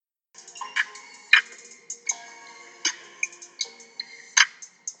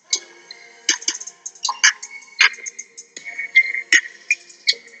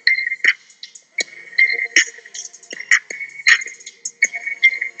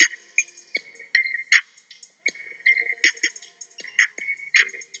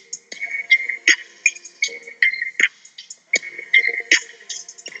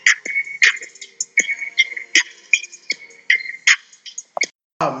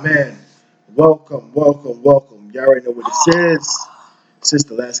Man, welcome, welcome, welcome. Y'all already know what this is. This is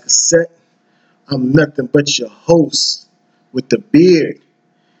the last cassette. I'm nothing but your host with the beard,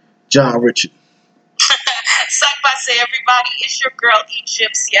 John Richard. Suck by say everybody, it's your girl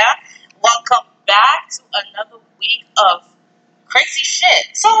Egypt, yeah. Welcome back to another week of crazy shit.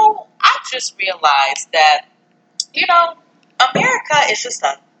 So I just realized that, America is just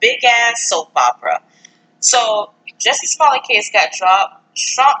a big ass soap opera. So Jesse Smollett case got dropped,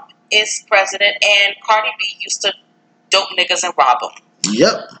 Trump is president, and Cardi B used to dope niggas and rob them.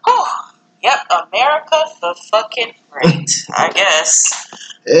 Yep. Yep, America the fucking great, I guess.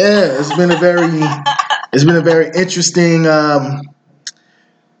 Yeah, it's been a very interesting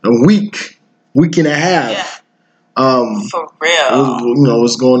week and a half. For real.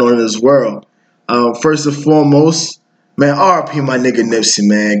 What's going on in this world. First and foremost, man, RP my nigga Nipsey,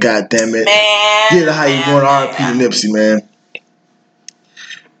 man. God damn it. Man. Get it how you want RP to Nipsey, man.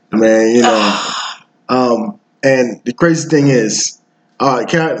 Man, and the crazy thing is,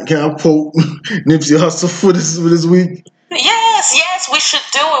 can I quote Nipsey Hussle for this week? Yes, we should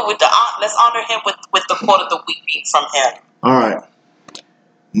do it with let's honor him with the quote of the week being from him. All right.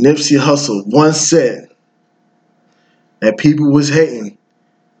 Nipsey Hussle once said that people was hating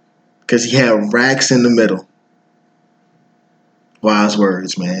because he had racks in the middle. Wise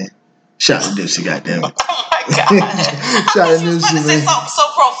words, man. Shout out to Nipsey, goddammit. Oh my god. Shout out to Nipsey, man. Say something so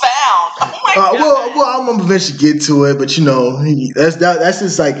profound. Oh my god. Well, I'm gonna eventually get to it, but that's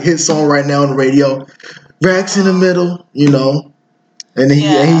just like his song right now on the radio. Racks in the middle, and then he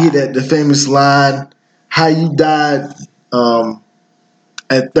hit the famous line, "How you died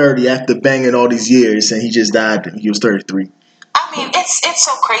at 30 after banging all these years," and he just died. He was 33. I mean, it's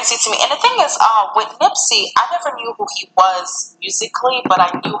so crazy to me. And the thing is, with Nipsey, I never knew who he was musically, but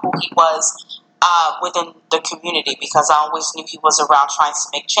I knew who he was within the community because I always knew he was around trying to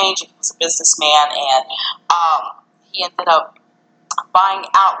make change. And he was a businessman, and he ended up buying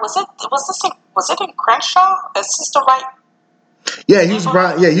out. Was it in Crenshaw? Is this the right? Yeah, he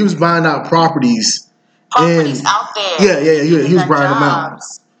was buying out properties. Properties out there. Yeah. He was buying them out.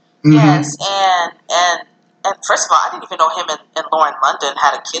 Mm-hmm. Yes, and first of all, I didn't even know him and Lauren London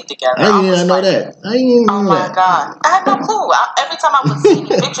had a kid together. I didn't know that. Oh my god, I had no clue. Every time I would see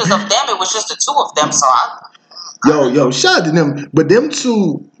any pictures of them, it was just the two of them. So Yo, shout out to them. But them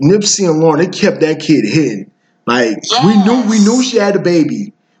two, Nipsey and Lauren, they kept that kid hidden. Like yes. we knew she had a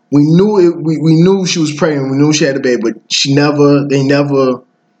baby. We knew it. We knew she was pregnant. We knew she had a baby, but they never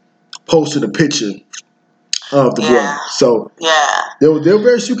posted a picture of the boy. So they were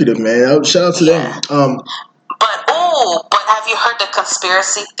very secretive, man. Shout out to them. But have you heard the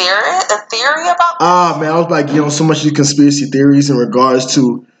conspiracy theory about this? Man, I was like, so much of the conspiracy theories in regards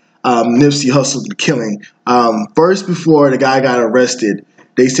to Nipsey Hussle killing. First, before the guy got arrested,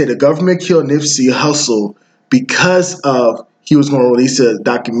 they said the government killed Nipsey Hussle because of he was going to release a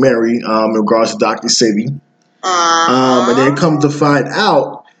documentary in regards to Dr. Sebi. And then come to find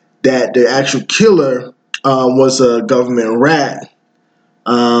out that the actual killer was a government rat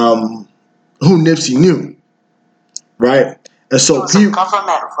who Nipsey knew. Right? And so he was a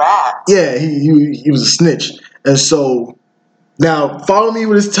government rat. Yeah, he was a snitch. And so now follow me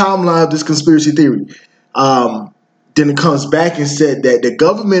with this timeline of this conspiracy theory. Then it comes back and said that the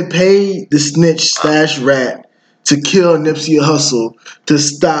government paid the snitch / rat to kill Nipsey Hussle to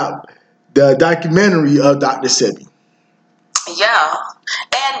stop the documentary of Dr. Sebi. Yeah.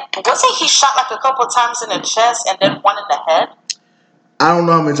 And wasn't he shot like a couple of times in the chest and then one in the head? I don't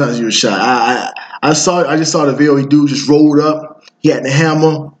know how many times he was shot. I just saw the video. Dude just rolled up. He had the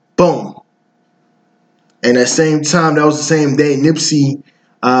hammer. Boom. And at the same time, that was the same day, Nipsey,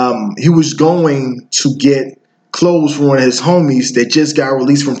 he was going to get clothes from one of his homies that just got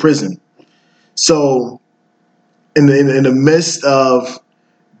released from prison. So in the midst of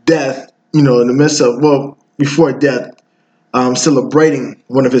death, before death, celebrating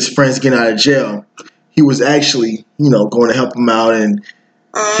one of his friends getting out of jail, he was actually, going to help him out, and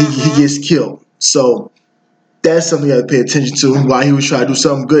he gets killed. So that's something you have to pay attention to. While he was trying to do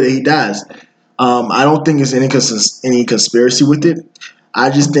something good, and he dies. I don't think there's any conspiracy with it. I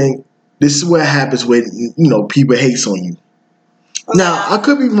just think this is what happens when people hates on you. Now I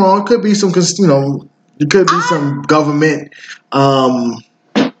could be wrong. It could be some there could be some government entity.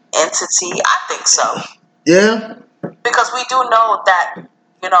 I think so. Yeah. Because we do know that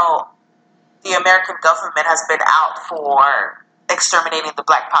the American government has been out for exterminating the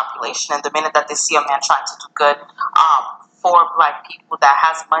black population, and the minute that they see a man trying to do good for black people that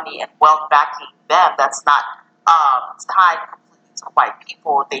has money and wealth backing them, that's not tied completely to white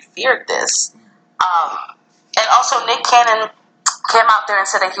people, they feared this. And also Nick Cannon came out there and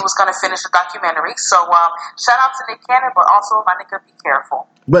said that he was going to finish the documentary. So shout out to Nick Cannon, but also my nigga, be careful.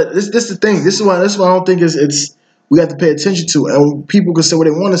 But this the thing. This is why I don't think it's we have to pay attention to, and people can say what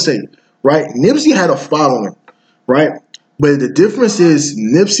they want to say, right? Nipsey had a following, right? But the difference is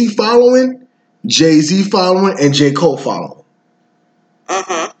Nipsey following, Jay-Z following, and J. Cole following.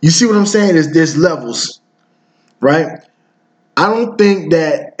 Mm-hmm. You see what I'm saying? There's levels, right? I don't think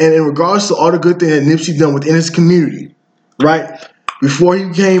that, and in regards to all the good things that Nipsey done within his community, right? Before he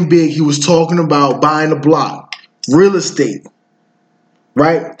became big, he was talking about buying a block, real estate,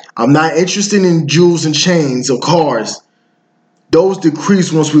 right? I'm not interested in jewels and chains or cars. Those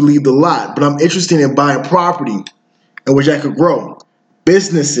decrease once we leave the lot, but I'm interested in buying property in which I could grow.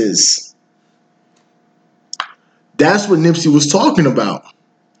 Businesses. That's what Nipsey was talking about.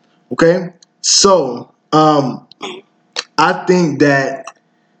 Okay? So, I think that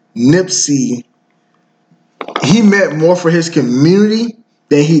Nipsey, he meant more for his community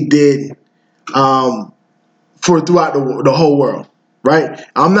than he did for throughout the whole world, right?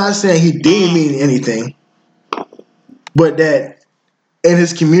 I'm not saying he didn't mean anything, but that in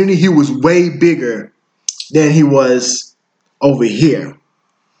his community he was way bigger than he was over here.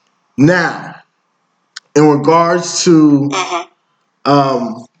 Now, in regards to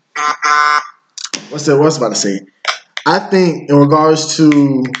what's I about to say? I think in regards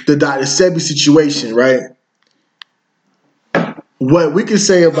to the Dr. Sebi situation, right? What we can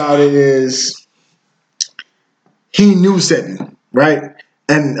say about it is he knew Sebi, right?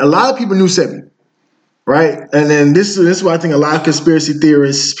 And a lot of people knew Sebi, right? And then this is why I think a lot of conspiracy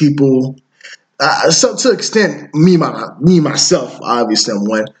theorists, people, so to an extent, me myself, obviously I'm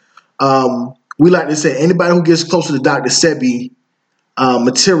one. We like to say anybody who gets close to the Dr. Sebi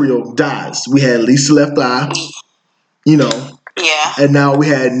material dies. We had Lisa Left Eye, Yeah. and now we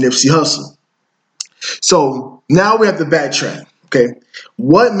had Nipsey Hussle. So now we have to backtrack. Okay,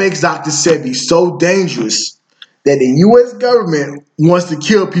 what makes Dr. Sebi so dangerous that the U.S. government wants to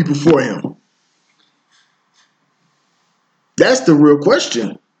kill people for him? That's the real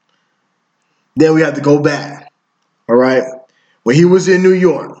question. Then we have to go back. All right, when he was in New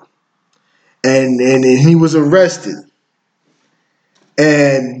York, and he was arrested,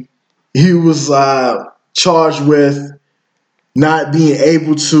 and he was charged with not being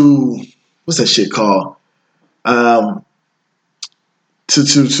able to, what's that shit called?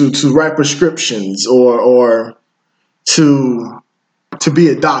 To write prescriptions or to be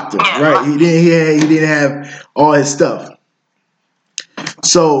a doctor, right? He didn't have all his stuff.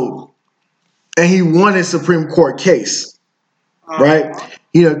 So, and he won his Supreme Court case, right?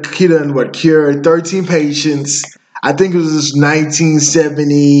 He done cured 13 patients. I think it was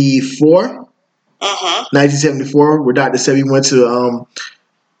 1974. 1974, where Dr. Sebi went to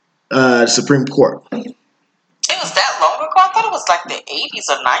the Supreme Court. It was that long ago? I thought it was like the 80s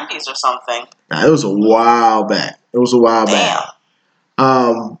or 90s or something. Nah, it was a while back. Back.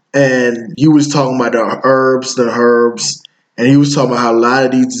 And he was talking about the herbs, and he was talking about how a lot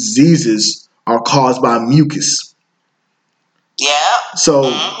of these diseases are caused by mucus. Yeah.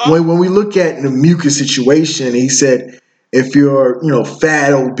 So when we look at the mucus situation, he said if you're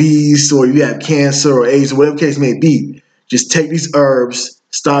fat, obese, or you have cancer or AIDS or whatever the case may be, just take these herbs,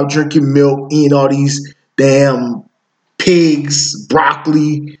 stop drinking milk, eating all these damn pigs,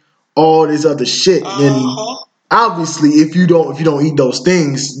 broccoli, all this other shit. And obviously, if you don't eat those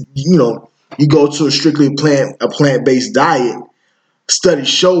things, you go to a strictly plant-based diet. Study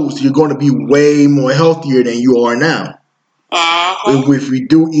shows you're going to be way more healthier than you are now. If we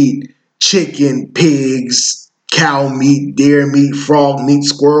do eat chicken, pigs, cow meat, deer meat, frog meat,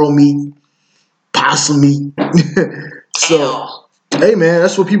 squirrel meat, possum meat. So, hey man,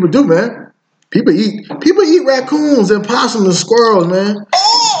 that's what people do, man. People eat raccoons and possums and squirrels, man.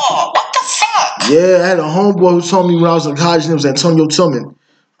 Oh, what the fuck? Yeah, I had a homeboy who told me when I was in college, and it was Antonio Tillman.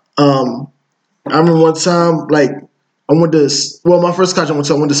 I remember one time, I went to, my first college I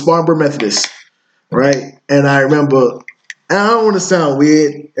went to Spartanburg Methodist, right? And I remember, and I don't want to sound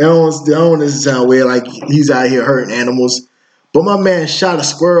weird. I don't want to sound weird, like he's out here hurting animals. But my man shot a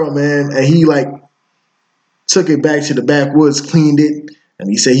squirrel, man, and he took it back to the backwoods, cleaned it, and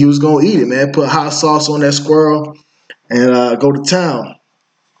he said he was gonna eat it, man. Put hot sauce on that squirrel and go to town.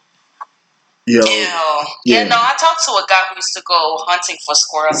 Yeah, no, I talked to a guy who used to go hunting for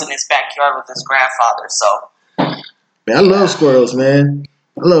squirrels in his backyard with his grandfather, so. Man, I love squirrels, man.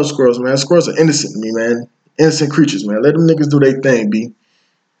 Squirrels are innocent to me, man. Innocent creatures, man. Let them niggas do their thing, B.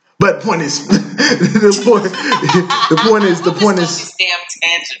 But the point is, the point is, these damn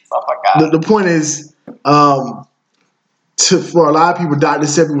tangents. Oh my God. The point is, for a lot of people, Dr.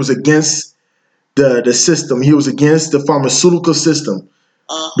 Sebi was against the system. He was against the pharmaceutical system.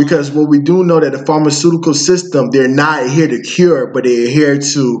 Because what we do know that the pharmaceutical system, they're not here to cure, but they're here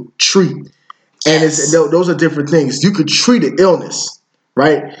to treat. And those are different things. You could treat an illness,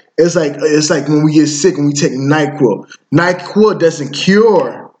 right? It's like when we get sick and we take NyQuil. NyQuil doesn't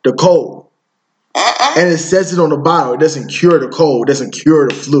cure the cold. And it says it on the bottle. It doesn't cure the cold. It doesn't cure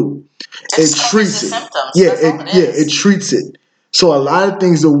the flu. It treats it. Symptoms. It treats it. So a lot of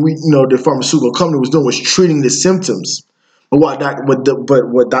things that the pharmaceutical company was doing was treating the symptoms. But what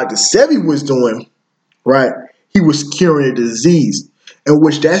Dr. Sebi was doing, right? He was curing the disease, in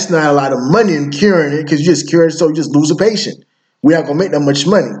which that's not a lot of money in curing it, because you just cure it, so you just lose a patient. We're not gonna make that much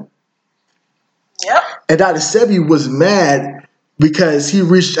money. Yep. And Dr. Sebi was mad because he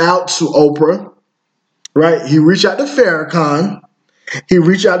reached out to Oprah, right? He reached out to Farrakhan. He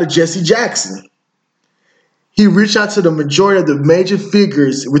reached out to Jesse Jackson. He reached out to the majority of the major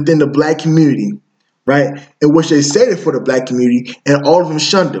figures within the black community, right? In which they stated for the black community, and all of them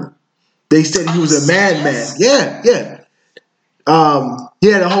shunned him. They said he was a madman. Yeah. He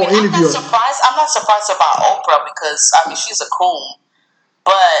had a whole interview. I'm not surprised about Oprah because she's a coon.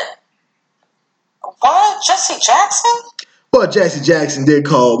 But what, Jesse Jackson? Well, Jesse Jackson did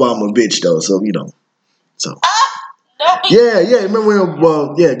call Obama a bitch though, so So. No. Yeah. Remember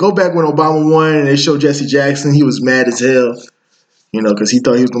when? Go back when Obama won and they showed Jesse Jackson. He was mad as hell, because he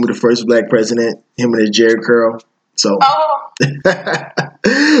thought he was gonna be the first black president. Him and his Jerry curl. So. Oh.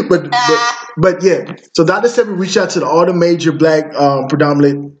 but yeah. So Dr. Sebi reached out to all the major black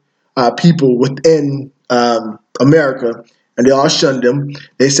predominant people within America, and they all shunned him.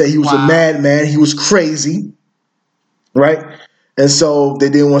 They said he was a madman. He was crazy, right? And so they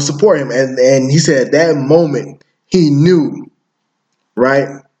didn't want to support him. And he said at that moment he knew, right,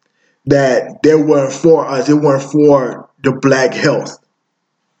 that they weren't for us. They weren't for the black health.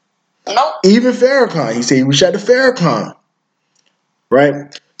 Nope. Even Farrakhan, he said he reached out to Farrakhan,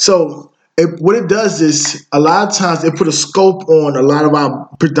 right? So what it does is a lot of times it put a scope on a lot of our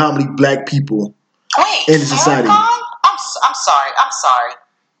predominantly black people in society. I'm sorry.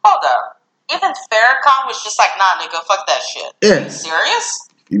 Hold up. Even Farrakhan was just like, nah, nigga, fuck that shit. Yeah. Are you serious?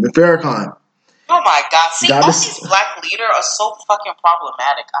 Even Farrakhan. Oh my God. See, all these black leaders are so fucking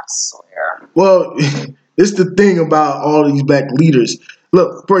problematic, I swear. Well, it's the thing about all these black leaders.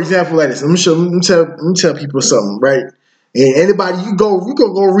 Look, for example, like this. Let me tell people something, right? And anybody, you go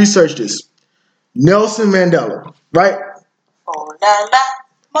research this. Nelson Mandela, right? Oh la la,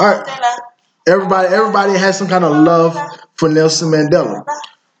 all right. Everybody has some kind of love for Nelson Mandela.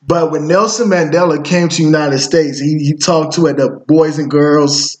 But when Nelson Mandela came to the United States, he talked to at the Boys and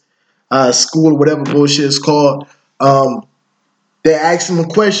Girls School or whatever bullshit it's called. They asked him a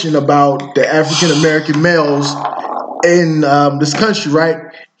question about the African American males in this country, right?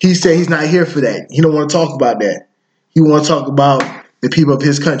 He said he's not here for that. He don't want to talk about that. He want to talk about the people of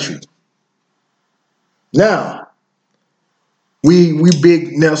his country. Now, we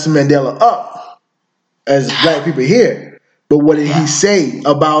big Nelson Mandela up as black people here. But what did he say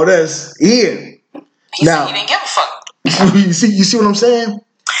about us here? He said he didn't give a fuck. You see what I'm saying?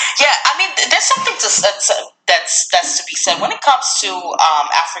 Yeah, I mean, there's something that's to be said when it comes to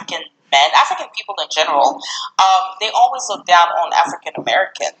African men, African people in general. They always look down on African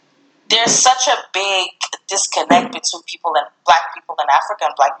American. There's such a big disconnect between black people in Africa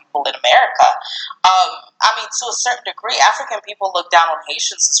and black people in America. I mean, to a certain degree, African people look down on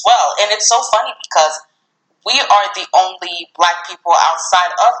Haitians as well, and it's so funny because we are the only black people outside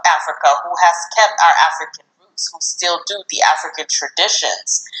of Africa who has kept our African roots, who still do the African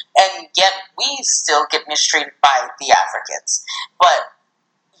traditions, and yet we still get mistreated by the Africans. But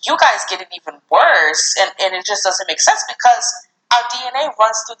you guys get it even worse, and it just doesn't make sense because our DNA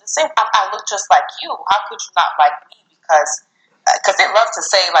runs through the same. I look just like you. How could you not like me? Because they love to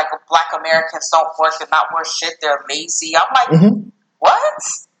say, like, black Americans don't work, they're not worth shit, they're lazy. I'm like, what?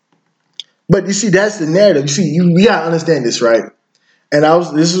 But you see, that's the narrative. You see, you gotta understand this, right? And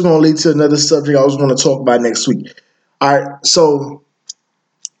this is going to lead to another subject I was going to talk about next week. All right, so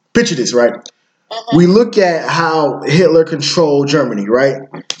picture this, right? We look at how Hitler controlled Germany, right?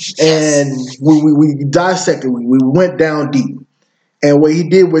 And we dissected, we went down deep. And what he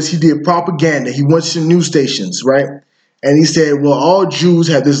did was he did propaganda. He went to news stations, right? And he said, well, all Jews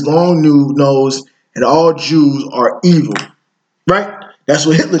have this long nose and all Jews are evil, right? That's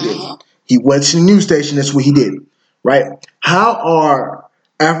what Hitler did. He went to the news station. That's what he did, right? How are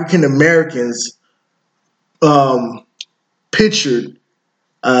African Americans pictured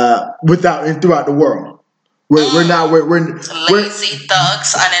throughout the world? We're lazy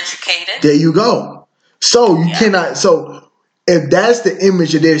thugs, uneducated. There you go. So you cannot. So if that's the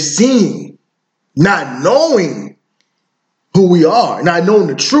image that they're seeing, not knowing who we are, not knowing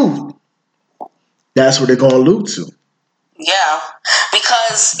the truth, that's what they're going to allude to. Yeah,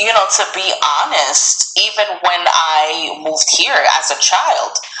 because, to be honest, even when I moved here as a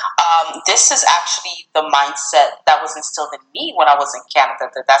child, this is actually the mindset that was instilled in me when I was in Canada,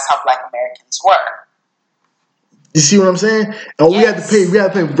 that's how Black Americans were. You see what I'm saying? And Yes. we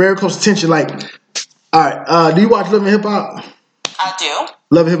have to pay very close attention. Like, all right, do you watch Love and Hip Hop? I do.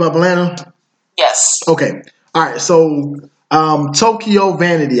 Love and Hip Hop Atlanta? Yes. Okay. All right, so Tokyo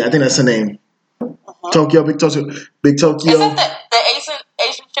Vanity, I think that's her name. Tokyo, Big Tokyo. Is that the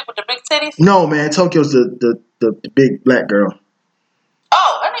Asian chick with the big titties? No, man, Tokyo's the big black girl.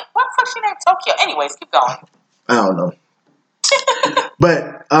 Oh, what the fuck she named Tokyo? Anyways, keep going. I don't know.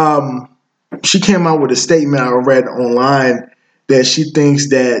 But she came out with a statement I read online that she thinks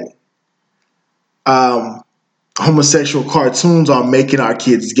that homosexual cartoons are making our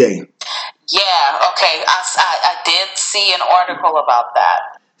kids gay. Yeah, okay. I did see an article about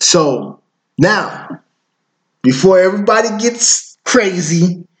that. So, now, before everybody gets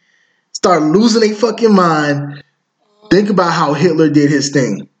crazy, start losing their fucking mind, think about how Hitler did his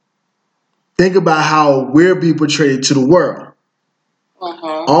thing. Think about how we're being portrayed to the world.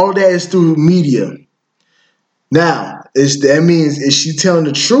 All of that is through media. Now, is she telling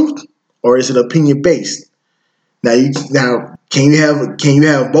the truth or is it opinion based? Now, can you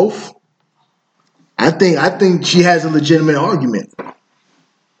have both? I think she has a legitimate argument.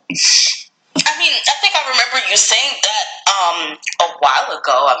 I think I remember you saying that a while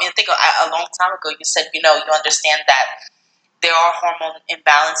ago. I think a long time ago you said, you understand that there are hormone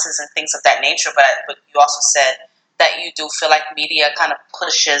imbalances and things of that nature, but you also said that you do feel like media kind of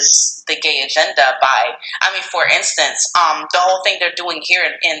pushes the gay agenda by, for instance, the whole thing they're doing here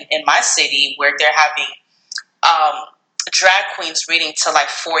in my city where they're having drag queens reading to like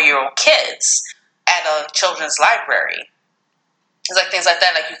 4-year-old kids at a children's library. It's like things like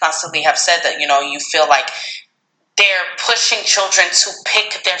that. Like you constantly have said that, you feel like they're pushing children to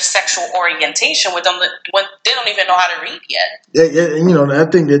pick their sexual orientation when they don't even know how to read yet. Yeah, I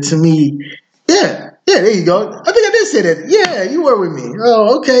think that to me, yeah, there you go. I think I did say that. Yeah, you were with me.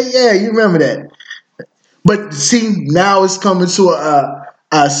 Oh, okay, yeah, you remember that. But see, now it's coming to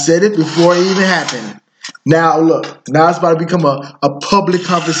I said it before it even happened. Now look, now it's about to become a public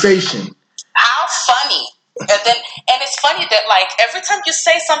conversation. How funny. And it's funny that like every time you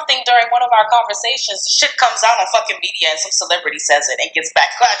say something during one of our conversations, shit comes out on fucking media and some celebrity says it and gets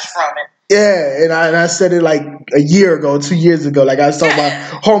backlash from it. Yeah, and I said it like a year ago, 2 years ago. Like I was talking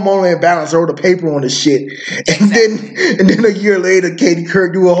about hormonal imbalance. I wrote a paper on the shit, and then a year later, Katie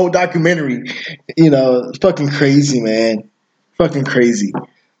Couric do a whole documentary. It's fucking crazy, man. Fucking crazy.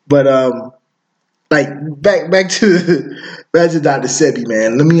 But like back to Dr. Sebi,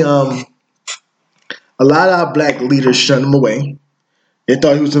 man. Let me a lot of our black leaders shunned him away. They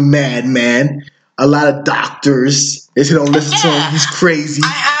thought he was a madman. A lot of doctors, they said, don't listen to him, he's crazy. I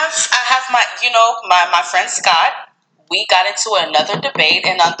have my friend Scott. We got into another debate,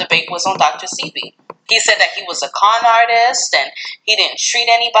 and our debate was on Dr. Sebi. He said that he was a con artist, and he didn't treat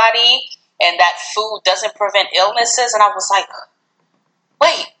anybody, and that food doesn't prevent illnesses. And I was like,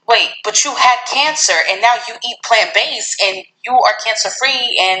 wait, but you had cancer, and now you eat plant-based, and you are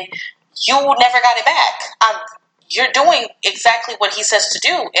cancer-free, and you never got it back. You're doing exactly what he says to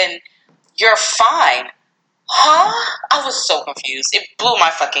do, and you're fine. Huh? I was so confused. It blew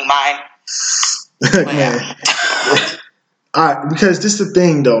my fucking mind. Man. Alright, because this is the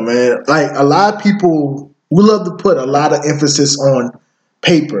thing though, man. Like a lot of people, we love to put a lot of emphasis on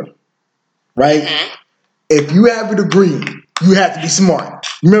paper, right? Mm-hmm. If you have a degree, you have to be smart.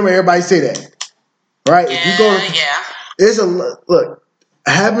 Remember, everybody say that, right? Yeah, if you go to, look.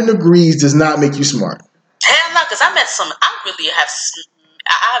 Having degrees does not make you smart. Hell no, because I've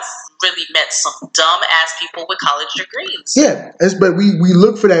really met some dumb ass people with college degrees. Yeah, but we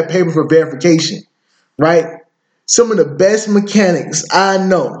look for that paper for verification, right? Some of the best mechanics I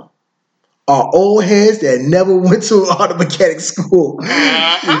know are old heads that never went to auto mechanic school.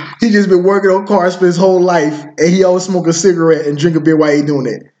 Mm-hmm. He just been working on cars for his whole life, and he always smoke a cigarette and drink a beer while he doing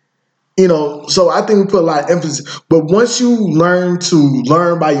it. So I think we put a lot of emphasis. But once you learn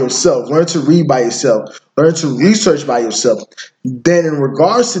by yourself, learn to read by yourself, learn to research by yourself, then in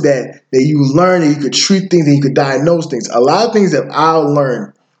regards to that you learn that you could treat things and you could diagnose things. A lot of things that I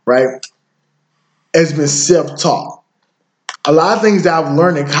learned, right, has been self-taught. A lot of things that I've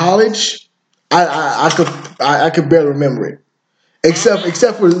learned in college, I could barely remember it. Except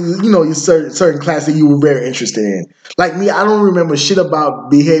for your certain class that you were very interested in. Like me, I don't remember shit about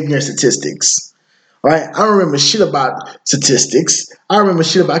behavior and statistics. Right? I don't remember shit about statistics. I remember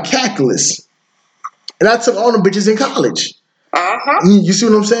shit about calculus. And I took all the bitches in college. You see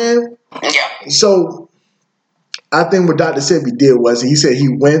what I'm saying? Yeah. So I think what Dr. Sebi did was he said he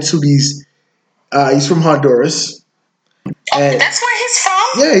went to these. He's from Honduras. And that's where he's from?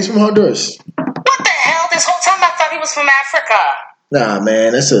 Yeah, he's from Honduras. What the hell? This whole time I thought he was from Africa. Nah,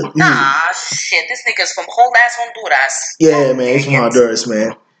 man, shit. This nigga's from whole ass Honduras. Yeah, man, he's from Honduras,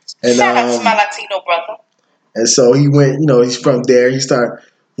 man. And, shout out to my Latino brother. And so he went, he's from there. He started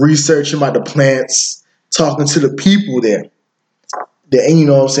researching about the plants, talking to the people there. And you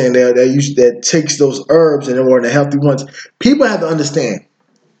know what I'm saying, that takes those herbs and they're one of the healthy ones. People have to understand.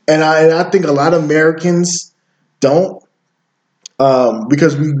 And I think a lot of Americans don't,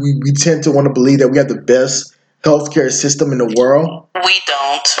 because we tend to want to believe that we have the best healthcare system in the world. We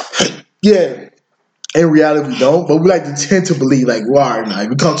don't. Yeah. In reality, we don't. But we like to tend to believe, like, wow, if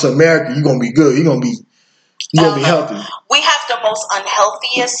you come to America, you're going to be good. You're going to be healthy. We have the most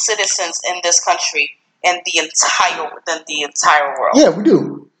unhealthiest citizens in this country in the entire world. Yeah, we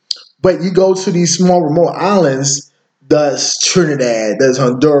do. But you go to these small remote islands, that's Trinidad, that's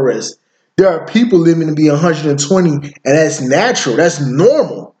Honduras. There are people living to be 120, and that's natural. That's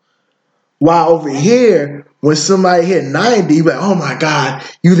normal. While over here, when somebody hit 90, you're like, oh my God,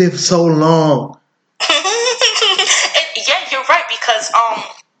 you live so long. Yeah, you're right, because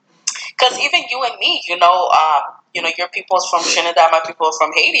even you and me, your people's from Trinidad, my people are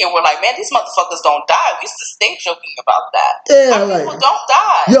from Haiti, and we're like, man, these motherfuckers don't die. We used to stay joking about that. Yeah, our people don't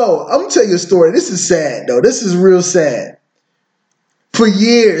die. Yo, I'm gonna tell you a story. This is sad, though. This is real sad. For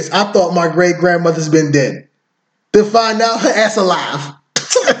years, I thought my great grandmother's been dead. To find out her ass alive.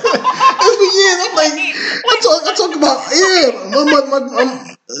 That's for years. I'm like, I talk about,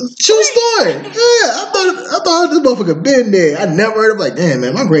 my true story. Yeah, I thought this motherfucker been dead. I never heard of, like, damn,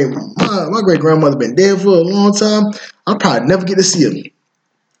 man, my great grandmother been dead for a long time. I'll probably never get to see him.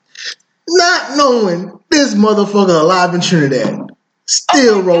 Not knowing this motherfucker alive in Trinidad.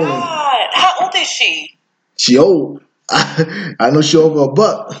 Still rolling. God. How old is she? She old. I know she over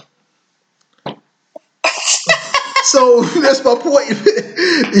 $1. So that's my point.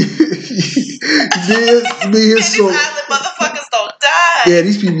 These island motherfuckers don't die. Yeah,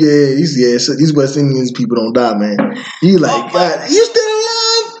 these people. So these West Indians people don't die, man. You like, God, you still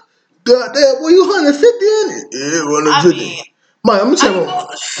alive? God damn, well, you 150 in it? Yeah, 150. I'm gonna tell you,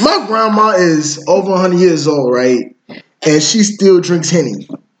 my grandma is over 100 years old, right? And she still drinks Henny.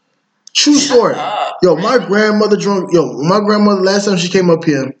 True story. My grandmother last time she came up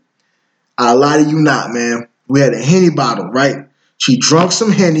here, I lie to you not, man. We had a Henny bottle, right? She drank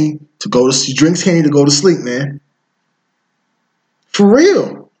some Henny she drinks Henny to go to sleep, man. For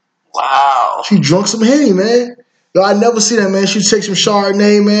real. Wow. She drunk some Henny, man. Yo, I never see that, man. She'd take some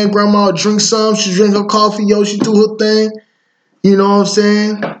Chardonnay, man. Grandma would drink some. She'd drink her coffee, she do her thing. You know what I'm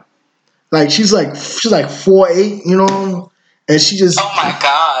saying? Like, she's like 4'8", and she just... Oh, my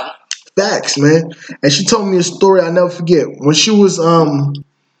God. Facts, man. And she told me a story I never forget. When she was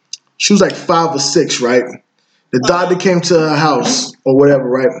like 5 or 6, right? The doctor came to her house or whatever,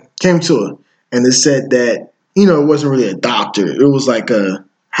 right? Came to her, and it said that, it wasn't really a doctor. It was like a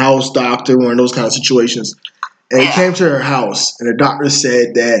house doctor, one of those kind of situations. And he came to her house, and the doctor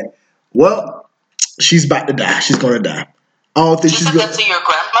said that, well, she's about to die. She's going to die. I don't think she's going to... to your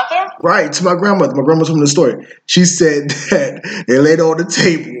grandmother? Right, to my grandmother. My grandmother told me the story. She said that they laid her on the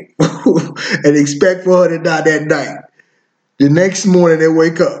table and expect for her to die that night. The next morning, they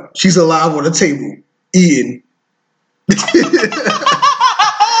wake up. She's alive on the table, eating.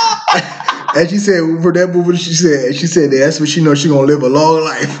 And she said, for that movie, she said that's what she knows she's going to live a long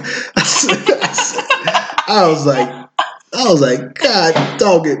life. I was like, God,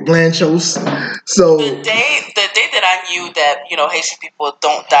 dog it, Blanchos. So the day that I knew that, Haitian people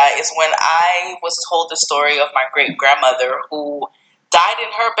don't die is when I was told the story of my great grandmother who died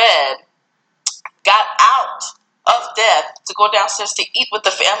in her bed, got out of death to go downstairs to eat with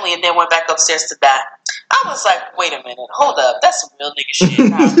the family, and then went back upstairs to die. I was like, wait a minute, hold up, that's some real nigga shit.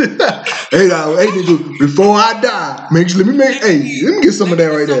 Hey, nigga, before I die, let me get some of that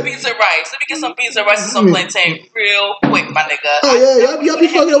right there. Let me get some pizza rice and some plantain real quick, my nigga. Oh yeah, y'all be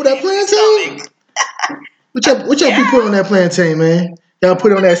fucking up with that plantain. What y'all be putting on that plantain, man? Y'all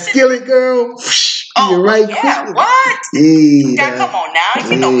put it on that skillet, girl. Oh, right, yeah, quick. What? Yeah, come on now.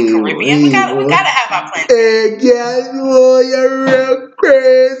 You know we Caribbean. We gotta have our plantain. Hey, yeah, boy, you're real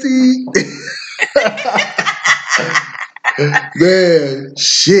crazy. Man,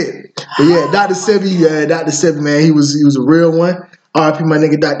 shit. But yeah, Dr. Sebi, man, he was a real one. RIP my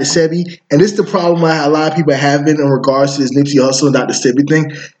nigga Dr. Sebi. And this is the problem a lot of people have been in regards to this Nipsey Hussle and Dr. Sebi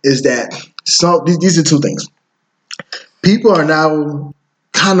thing, is that these are two things. People are now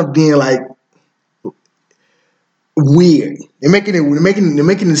kind of being like, weird. They're making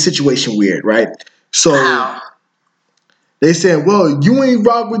the situation weird, right? So How? they saying, well, you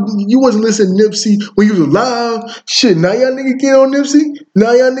wasn't listening to Nipsey when you was alive. Shit, now y'all niggas get on Nipsey.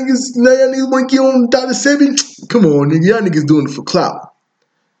 Now y'all niggas want to get on Dr. Sebi. Come on, nigga, y'all niggas doing it for clout.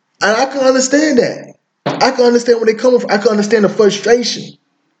 And I can understand that. I can understand where they coming from. I can understand the frustration.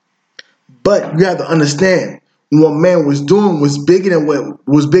 But you have to understand what man was doing was bigger than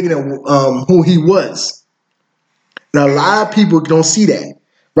who he was. Now a lot of people don't see that,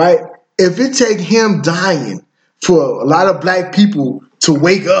 right? If it take him dying for a lot of black people to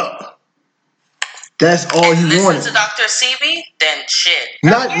wake up, that's all And he listen wanted. to Dr. CB, then shit.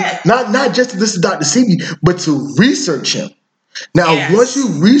 Not just to listen to Dr. Sebi, but to research him. Now, once you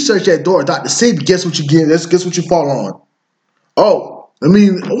Yes. research that door, Dr. Sebi, guess what you get? Guess what you fall on? Oh,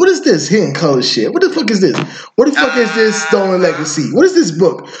 what is this hidden color shit? What the fuck is this? What the fuck is this stolen legacy? What is this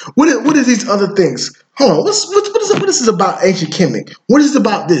book? What is these other things? Hold on, what is this about ancient Kemet? What is it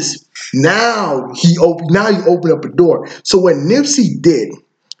about this? Now you open up a door. So what Nipsey did,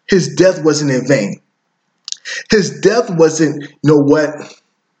 his death wasn't in vain. His death wasn't, you know what?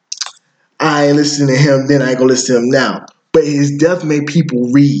 I ain't listening to him, then I ain't gonna listen to him now. But his death made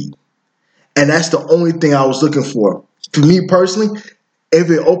people read. And that's the only thing I was looking for. For me personally, if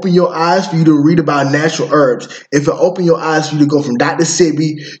it opened your eyes for you to read about natural herbs, if it opened your eyes for you to go from Dr.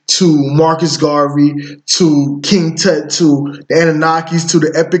 Sebi to Marcus Garvey to King Tut to the Anunnakis to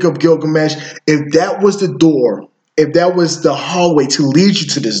the Epic of Gilgamesh, if that was the door, if that was the hallway to lead you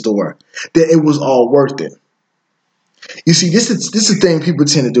to this door, then it was all worth it. You see, this is the thing people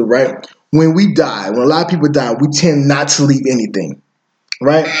tend to do, right? When we die, when a lot of people die, we tend not to leave anything,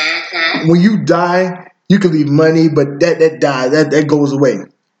 right? When you die, you can leave money, but that dies, that goes away.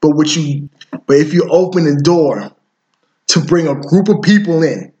 But if you open the door to bring a group of people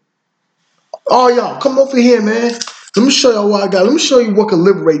in, oh y'all, come over here, man. Let me show y'all what I got. Let me show you what can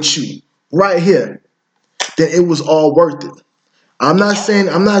liberate you right here. Then it was all worth it. I'm not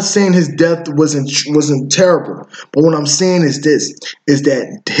saying his death wasn't terrible, but what I'm saying is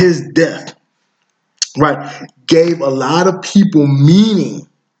that his death, right, gave a lot of people meaning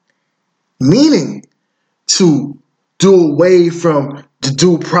to do away from the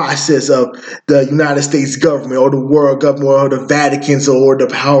due process of the United States government or the world government or the Vatican's or the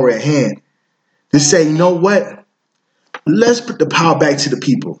power at hand. To say, you know what? Let's put the power back to the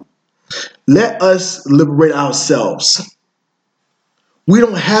people. Let us liberate ourselves. We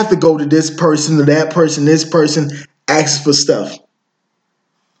don't have to go to this person or that person, this person, ask for stuff.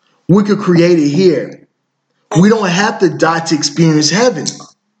 We could create it here. We don't have to die to experience heaven.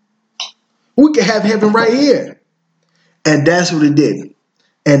 We could have heaven right here. And that's what it did.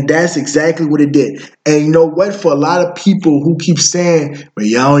 And that's exactly what it did. And you know what? For a lot of people who keep saying, well,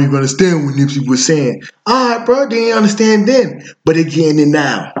 y'all don't even understand what Nipsey was saying. All right, bro, they didn't understand then. But they're getting it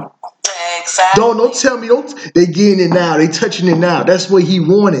now. Exactly. Don't tell me, they getting it now. They touching it now. That's what he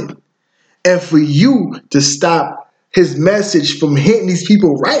wanted. And for you to stop his message from hitting these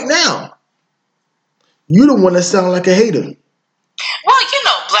people right now, you don't want to sound like a hater. Well,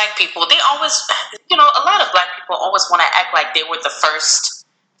 black people, they always, a lot of black people always want to act like they were the first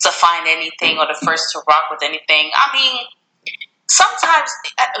to find anything or the first to rock with anything. I mean, sometimes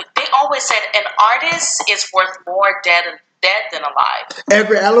they always said an artist is worth more dead than alive.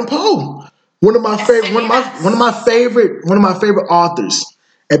 Edgar Allan Poe, one of my favorite authors.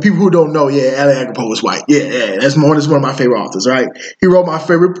 And people who don't know, Edgar Allan Poe was white. Yeah, that's one of my favorite authors. Right? He wrote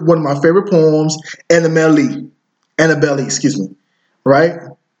one of my favorite poems, Annabelle Lee, excuse me. Right?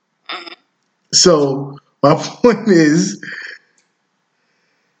 Mm-hmm. So my point is,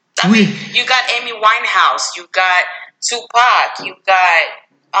 you got Amy Winehouse, you got Tupac, you got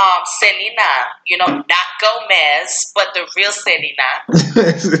Selena, not Gomez, but the real Selena.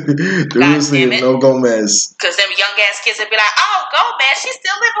 The real Selena, no Gomez. Because them young ass kids would be like, oh, Gomez, she's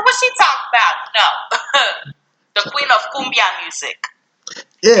still living. What she talking about? No. The queen of cumbia music.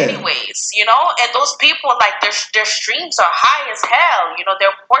 Yeah. Anyways, and those people, like, their streams are high as hell. Their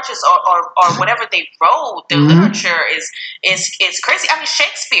portraits or whatever they wrote, their literature is crazy. I mean,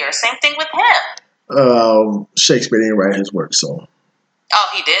 Shakespeare, same thing with him. Shakespeare didn't write his work, so. Oh,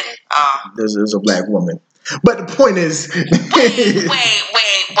 he didn't? There's a black woman. But the point is. Wait.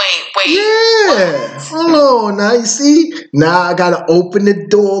 Yeah. Hold on now. You see? Now I gotta open the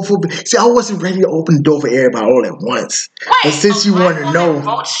door for. See, I wasn't ready to open the door for everybody all at once. Wait, but since you want to know.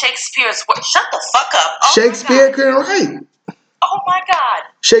 Wrote Shakespeare's work. Shut the fuck up. Oh, Shakespeare couldn't write. Oh my God.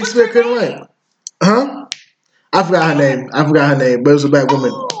 Shakespeare couldn't write. Huh? I forgot her name, but it was a black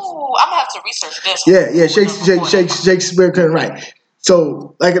woman. Oh, I'm gonna have to research this. Yeah. Shakespeare couldn't write.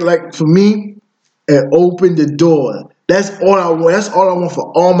 So, like for me, and open the door. That's all I want. That's all I want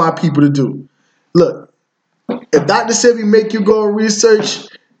for all my people to do. Look, if Dr. Sebi make you go and research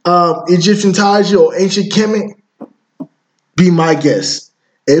Egyptology or ancient Kemet, be my guest.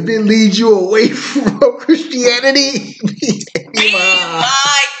 If it leads you away from Christianity, be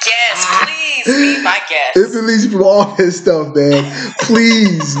my guest. Please be my guest. If it leads you from all that stuff, man,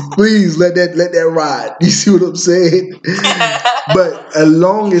 please let that ride. You see what I'm saying? But as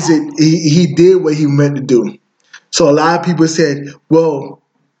long as he did what he meant to do. So a lot of people said, well,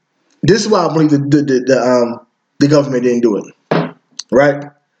 this is why I believe the government didn't do it, right?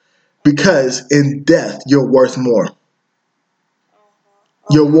 Because in death you're worth more.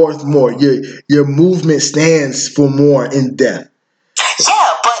 You're worth more. Your movement stands for more in death.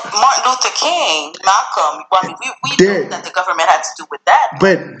 Yeah, but Martin Luther King, Malcolm, I mean, we know that the government had to do with that.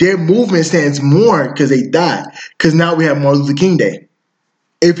 But their movement stands more because they died. Because now we have Martin Luther King Day.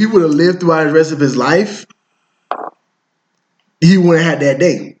 If he would have lived throughout the rest of his life, he wouldn't have had that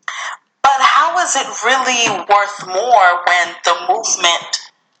day. But how is it really worth more when the movement...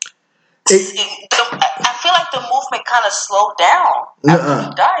 I feel like the movement kind of slowed down after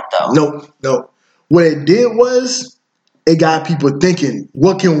he died, though. No. What it did was, it got people thinking,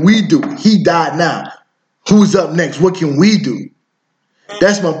 what can we do? He died now. Who's up next? What can we do? Mm-hmm.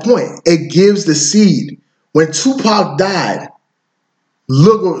 That's my point. It gives the seed. When Tupac died,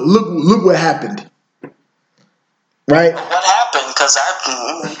 look what happened. Right? What happened? Because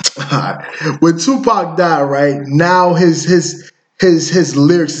when Tupac died, right, now his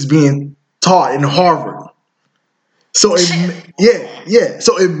lyrics is being taught in Harvard. So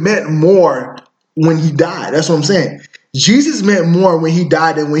So it meant more when he died. That's what I'm saying. Jesus meant more when he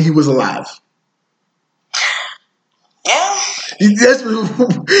died than when he was alive. Yeah. That's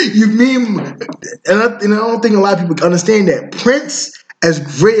what you mean. And I don't think a lot of people understand that. Prince, as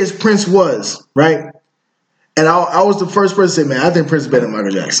great as Prince was, right? And I was the first person to say, man, I think Prince is better than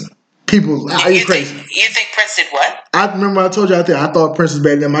Michael Jackson. People, you crazy. You think Prince did what? I remember I told you I thought Prince was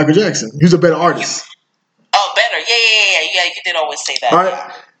better than Michael Jackson. He was a better artist. Better. Yeah. You did always say that. All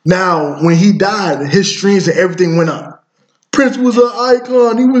right. Now, when he died, his streams and everything went up. Prince was an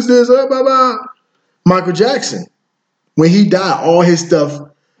icon. He was this. Blah, blah. Michael Jackson, when he died, all his stuff.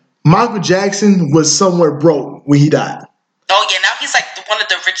 Michael Jackson was somewhere broke when he died. Oh yeah, now he's like one of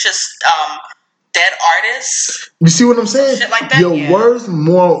the richest dead artists. You see what I'm saying? Shit like that. You're worth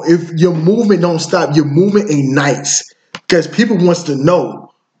more if your movement don't stop. Your movement ignites because people wants to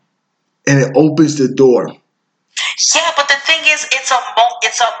know, and it opens the door. Yeah, but the thing is, it's a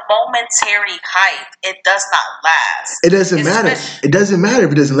momentary hype. It does not last. It doesn't matter. It doesn't matter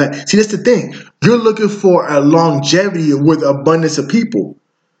if it doesn't last. See, that's the thing. You're looking for a longevity with abundance of people.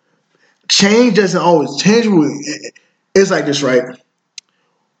 Change doesn't always change. It's like this, right?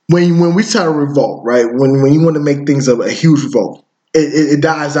 When we try to revolt, right? When you want to make things a huge revolt, it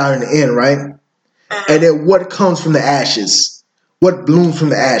dies out in the end, right? Mm-hmm. And then what comes from the ashes? What blooms from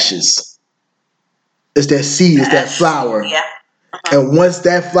the ashes? It's that seed, it's that flower. Yeah. Mm-hmm. And once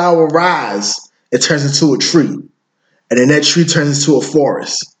that flower rises, it turns into a tree. And then that tree turns into a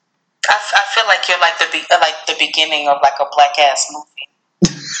forest. I feel like you're like the beginning of like a black ass movie.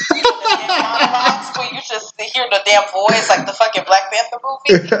 Monologues where you just hear the damn voice like the fucking Black Panther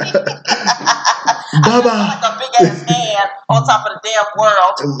movie. Baba. Like a big ass hand on top of the damn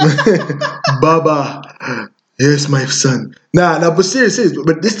world. Baba. Here's my son. Nah, but seriously,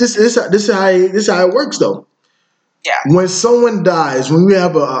 but this is how it works though. Yeah. When someone dies, when we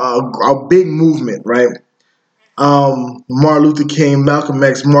have a big movement, right? Martin Luther King, Malcolm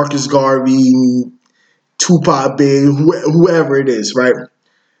X, Marcus Garvey, Tupac Big, whoever it is, right?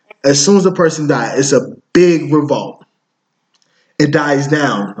 As soon as a person dies, it's a big revolt. It dies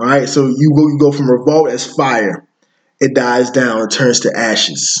down, all right? So you go from revolt as fire. It dies down, it turns to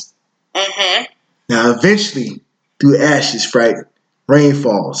ashes. Mm-hmm. Now, eventually, through ashes, right, rain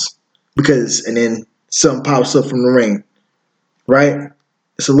falls. And then something pops up from the rain, right?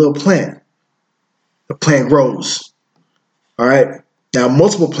 It's a little plant. The plant grows, all right? Now,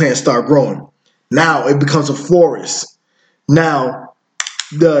 multiple plants start growing. Now, it becomes a forest. Now,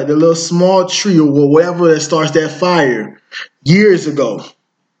 the little small tree or whatever that starts that fire years ago,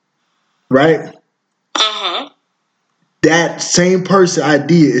 right? Mm-hmm. That same person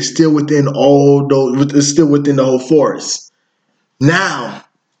idea is still within all those. It's still within the whole forest. Now,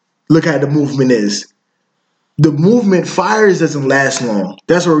 look how the movement is. The movement fires doesn't last long.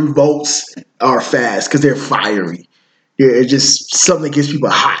 That's where revolts are fast because they're fiery. It's just something that gets people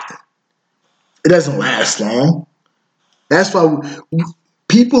hot. It doesn't last long. That's why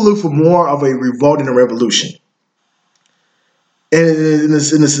people look for more of a revolt than a revolution. And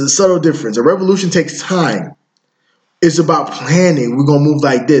it's a subtle difference. A revolution takes time. It's about planning. We're gonna move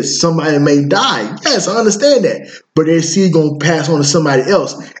like this. Somebody may die. Yes, I understand that. But their seed gonna pass on to somebody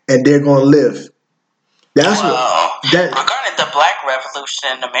else, and they're gonna live. That's well, what that. regarding the Black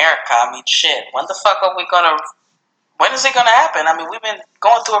Revolution in America, I mean, shit. When the fuck are we gonna? When is it gonna happen? I mean, we've been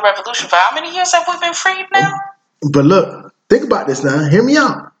going through a revolution for how many years have we been freed now? But look, think about this now. Hear me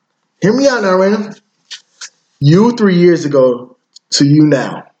out. Hear me out now, Raina. You 3 years ago to you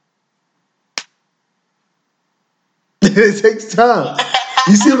now. It takes time.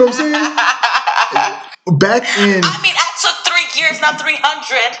 You see what I'm saying? Back in. I mean, I took 3 years, not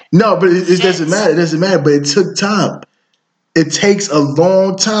 300. No, but it doesn't matter. It doesn't matter. But it took time. It takes a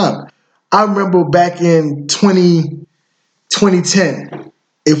long time. I remember back in 2010,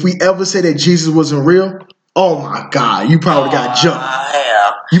 if we ever said that Jesus wasn't real, oh my God, you probably got jumped.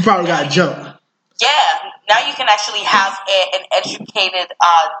 Hell. You probably got jumped. Yeah, now you can actually have an educated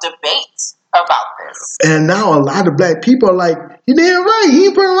debate about this. And now a lot of black people are like, you damn right, he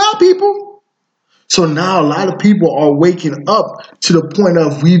ain't burning our people. So now a lot of people are waking up to the point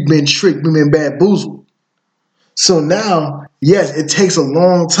of we've been tricked, we've been bamboozled. So now, yes, it takes a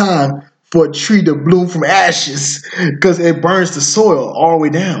long time for a tree to bloom from ashes because it burns the soil all the way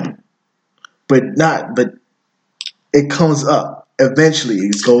down. But it comes up. Eventually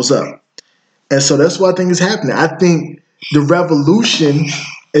it goes up. And so that's what I think is happening. I think the revolution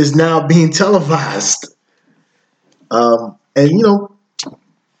is now being televised. And you know,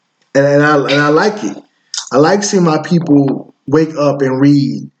 and I like it. I like seeing my people wake up and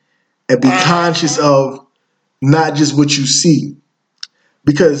read and be conscious of not just what you see.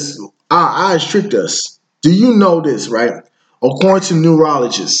 Because our eyes tricked us. Do you know this, right? According to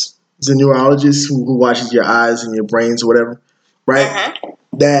neurologists, it's a neurologist who watches your eyes and your brains or whatever, right?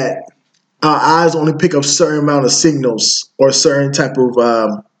 That our eyes only pick up certain amount of signals or certain type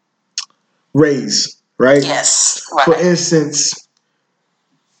of rays, right? Yes. Right. For instance,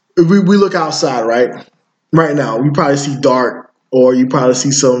 if we look outside, right? Right now, we probably see dark or you probably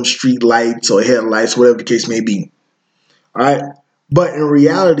see some street lights or headlights, whatever the case may be. All right? But in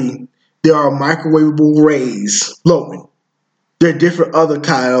reality, there are microwavable rays floating. There are different other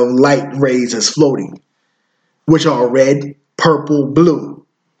kind of light rays that's floating, which are red, purple, blue.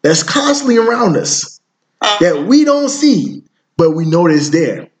 That's constantly around us that we don't see, but we know it's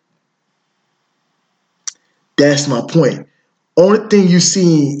there. That's my point. Only thing you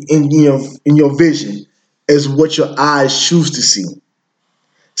see in your vision is what your eyes choose to see.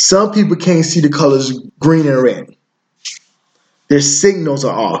 Some people can't see the colors green and red. Their signals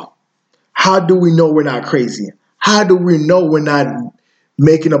are off. How do we know we're not crazy? How do we know we're not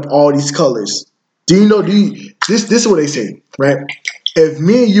making up all these colors? This is what they say, right? If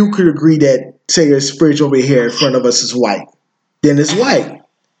me and you could agree that, say, this fridge over here in front of us is white, then it's white,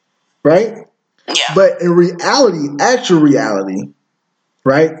 right? Yeah. But in reality, actual reality,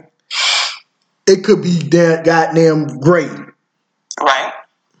 right? It could be that goddamn gray. Right.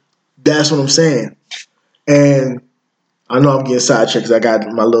 That's what I'm saying. And I know I'm getting sidetracked because I got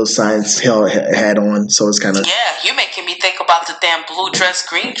my little science hat on, so it's kind of... Yeah, you're making me think about the damn blue dress,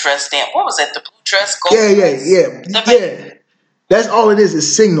 green dress, what was it? The blue dress, gold dress? Yeah. That's all it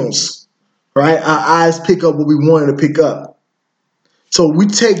is signals, right? Our eyes pick up what we wanted to pick up. So we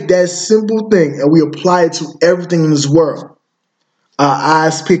take that simple thing and we apply it to everything in this world. Our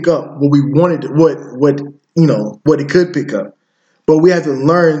eyes pick up what we wanted, what it could pick up. But we have to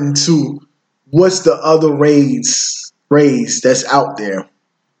learn to what's the other rays that's out there.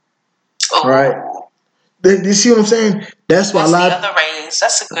 Oh. Right? You see what I'm saying? That's why the other rays.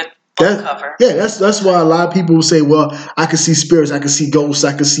 That's a good book cover. Yeah, that's why a lot of people will say, well, I can see spirits, I can see ghosts,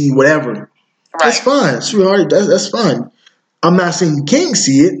 I can see whatever. Right. That's fine, sweetheart. That's fine. I'm not saying you can't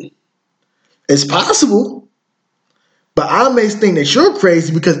see it. It's possible. But I may think that you're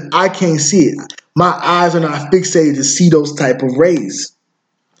crazy because I can't see it. My eyes are not fixated to see those type of rays.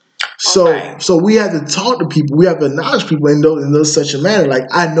 So we have to talk to people. We have to acknowledge people in those such a manner. Like,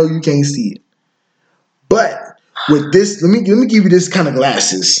 I know you can't see it. But with this, let me give you this kind of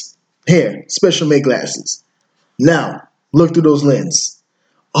glasses. Here, special made glasses. Now, look through those lenses.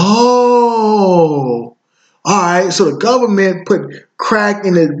 Oh, all right. So the government put crack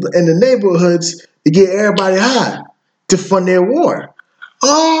in the neighborhoods to get everybody high to fund their war.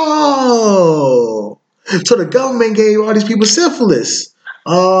 Oh, so the government gave all these people syphilis.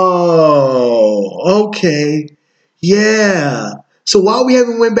 Oh, okay. Yeah. So why we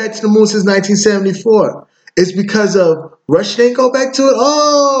haven't went back to the moon since 1974? It's because of Russia didn't go back to it.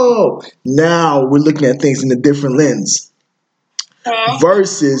 Oh, now we're looking at things in a different lens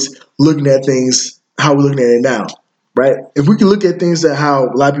versus looking at things how we're looking at it now. right? If we can look at things that how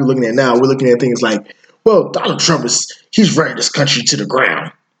a lot of people are looking at now, we're looking at things like, well, Donald Trump he's running this country to the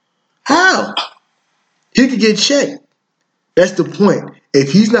ground. How? He could get checked. That's the point.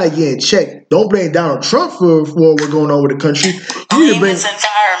 If he's not getting checked, don't blame Donald Trump for what's going on with the country. Blame his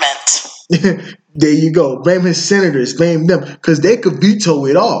environment. There you go. Blame his senators. Blame them because they could veto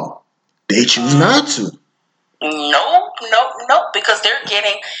it all. They choose not to. No, because they're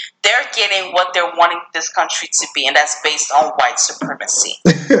getting what they're wanting this country to be, and that's based on white supremacy.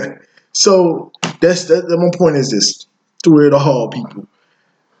 So that's my point is this: through it all, people.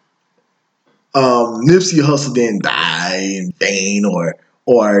 Nipsey Hussle didn't die in vain,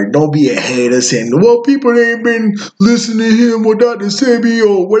 or don't be a hater saying, well, people ain't been listening to him or Dr. Sebi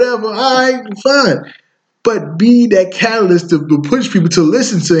or whatever. All right, fine. But be that catalyst to push people to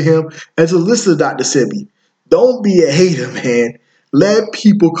listen to him and to listen to Dr. Sebi. Don't be a hater, man. Let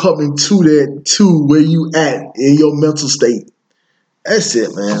people come into that too where you at in your mental state. That's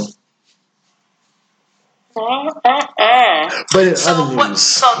it, man. But in other news,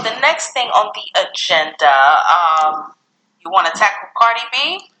 so the next thing on the agenda, you want to tackle Cardi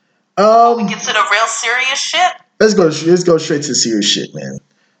B? We get to the real serious shit. Let's go straight to the serious shit, man.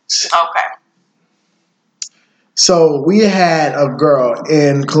 Okay. So we had a girl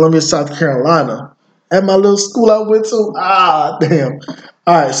in Columbia, South Carolina, at my little school I went to. Ah, damn.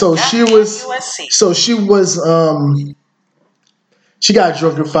 All right, so she was USC. So she was she got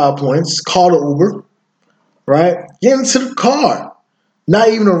drunk at 5 points, called an Uber, right? Get into the car. Not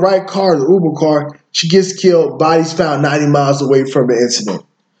even the right car, the Uber car. She gets killed, bodies found 90 miles away from the incident.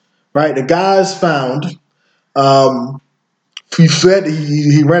 Right? The guy's found. He fled.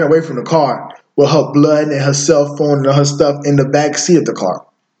 He ran away from the car with her blood and her cell phone and her stuff in the back seat of the car.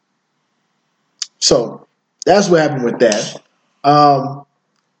 So that's what happened with that.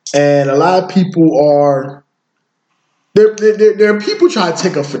 And a lot of people are there are people trying to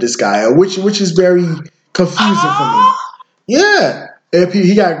take up for this guy, which is very confusing for me. Yeah,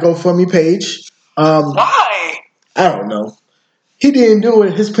 he got a GoFundMe page. Why? I don't know. He didn't do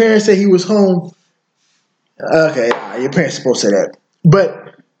it. His parents said he was home. Okay, your parents supposed to say that.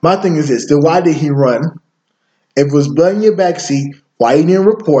 But my thing is this: then why did he run? If it was blood in your backseat, why you didn't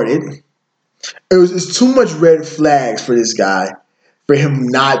report it? It's too much red flags for this guy for him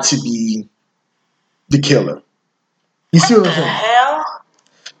not to be the killer. You see what I'm saying? Hell?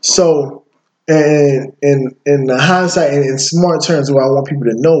 So, and in the hindsight and in smart terms, what I want people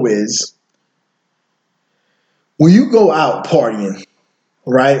to know is when you go out partying,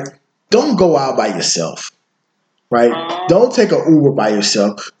 right? Don't go out by yourself, right? Don't take an Uber by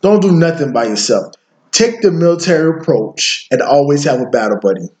yourself. Don't do nothing by yourself. Take the military approach and always have a battle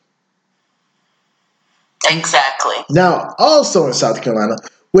buddy. Exactly. Now, also in South Carolina,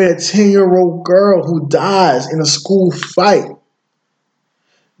 we had a 10-year-old girl who dies in a school fight.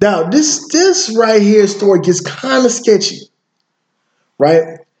 Now, this right here story gets kind of sketchy,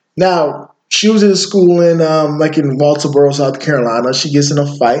 right? Now, she was in a school in in Walterboro, South Carolina. She gets in a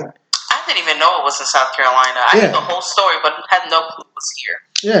fight. I didn't even know it was in South Carolina. I knew the whole story, but had no clue it was here.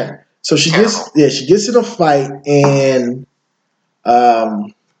 Yeah. So she gets in a fight and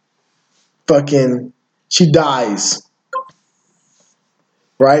she dies.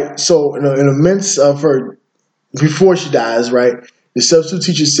 Right? So in the midst of her, before she dies, right, the substitute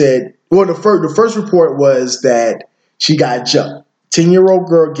teacher said, well, the first report was that she got jumped. 10-year-old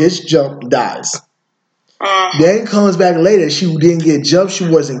girl gets jumped, dies. Then comes back later, she didn't get jumped, she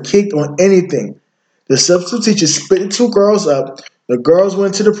wasn't kicked on anything. The substitute teacher split the two girls up. The girls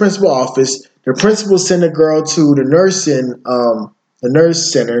went to the principal office. The principal sent the girl to the nurse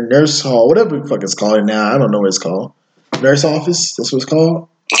center, nurse hall, whatever the fuck it's called now. I don't know what it's called. Nurse office? That's what it's called?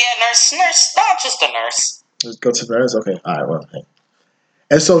 Yeah, nurse, not just a nurse. Let's go to the nurse? Okay, all right, well. Hey.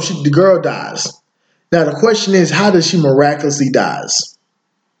 And so the girl dies. Now, the question is, how does she miraculously dies?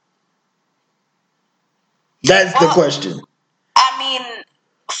 That's the question. I mean,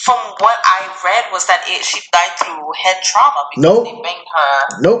 from what I read was that she died through head trauma because they banged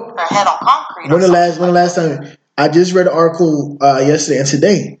her head on concrete. When the last time? I just read an article yesterday and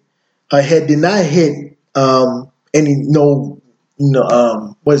today. Her head did not hit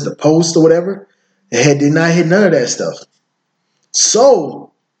what is the post or whatever? The head did not hit none of that stuff.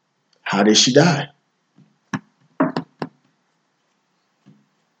 So, how did she die?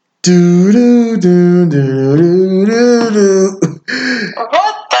 Do do do do do do do.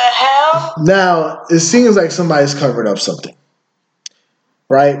 What the hell? Now, it seems like somebody's covered up something.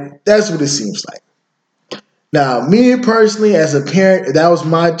 Right? That's what it seems like. Now, me personally, as a parent, if that was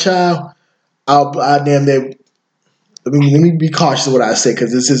my child, let me be cautious of what I say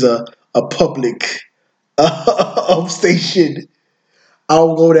because this is a public upstation,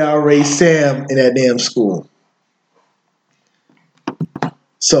 I'll go down and raise Sam in that damn school.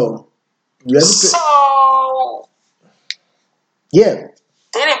 So, So yeah,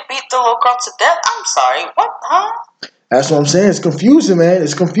 they didn't beat the little girl to death. I'm sorry. What? Huh? that's what I'm saying. It's confusing, man.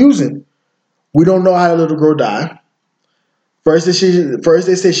 It's confusing. We don't know how the little girl died. First they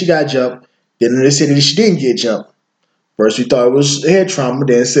said she got jumped. Then they said that she didn't get jumped. First we thought it was head trauma.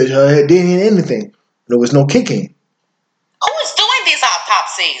 Then it said her head didn't hit anything. There was no kicking. Who is doing these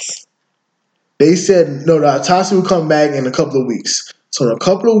autopsies? They said no. The autopsy will come back in a couple of weeks. So in a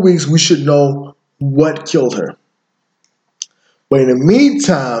couple of weeks we should know what killed her. But in the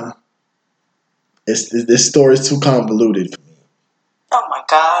meantime, this story is too convoluted for me. Oh my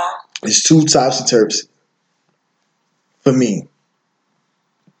God. It's too topsy-turvy for me.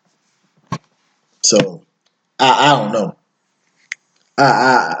 So I don't know.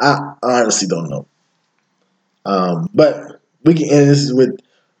 I honestly don't know. But we can end this with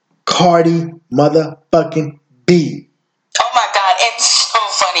Cardi motherfucking B. Oh my God, it's so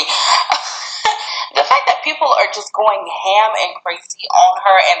funny. The fact that people are just going ham and crazy on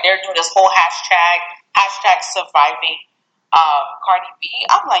her, and they're doing this whole hashtag surviving Cardi B.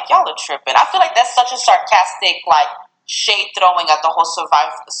 I'm like, y'all are tripping. I feel like that's such a sarcastic, like, shade throwing at the whole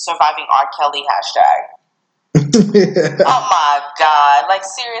surviving R. Kelly hashtag. Oh my God. Like,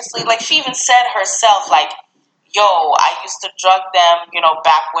 seriously. Like, she even said herself, like, yo, I used to drug them,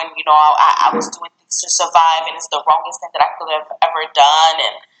 back when, I was doing things to survive, and it's the wrongest thing that I could have ever done.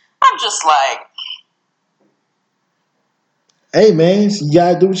 And I'm just like, hey man, you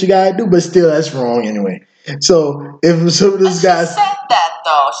gotta do what you gotta do, but still that's wrong anyway. So if some of these guys she said that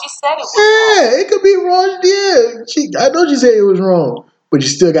though. She said it was wrong. it could be wrong. Yeah, I know she said it was wrong, but you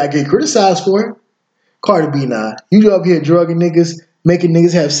still gotta get criticized for it. Cardi B, now you up here drugging niggas, making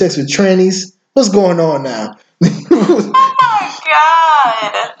niggas have sex with trannies. What's going on now? Oh my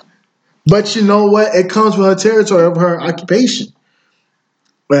God. But you know what? It comes with her territory of her occupation.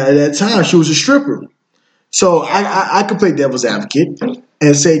 But at that time, she was a stripper. So I could play devil's advocate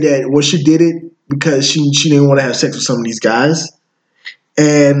and say that she did it because she didn't want to have sex with some of these guys.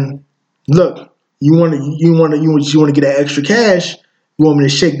 And look, you want to get that extra cash. You want me to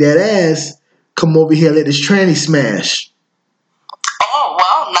shake that ass? Come over here, let this tranny smash. Oh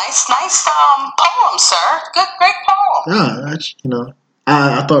well, nice poem, sir. Good, great poem.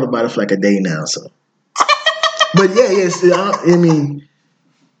 I thought about it for like a day now. So, but yes, I mean,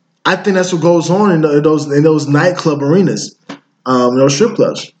 I think that's what goes on in those nightclub arenas, those strip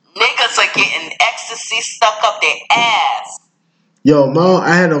clubs. Niggas are getting ecstasy stuck up their ass. Yo, Mom,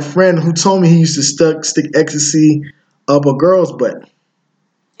 I had a friend who told me he used to stick ecstasy up a girl's butt.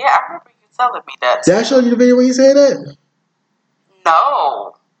 Yeah, I remember you telling me that. Did I show you the video when he said that? No.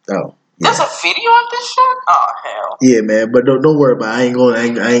 Oh. Yeah. There's a video of this shit? Oh hell. Yeah, man, but don't worry about it.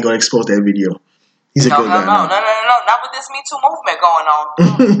 I ain't gonna expose that video. He's a good guy. No, not with this Me Too movement going on.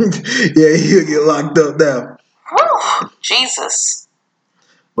 Yeah, he'll get locked up now. Whew, Jesus.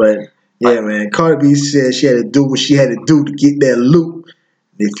 But yeah, man, Cardi B said she had to do what she had to do to get that loot.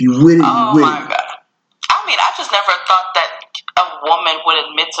 If you with it, you with it. Oh my God. I mean, I just never thought that a woman would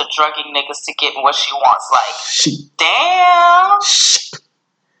admit to drugging niggas to get what she wants. Like, damn.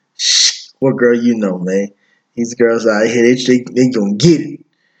 What girl you know, man? These girls out here, they gonna get it.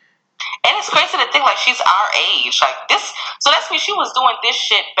 And it's crazy to think, like, she's our age. Like, this, so that's mean she was doing this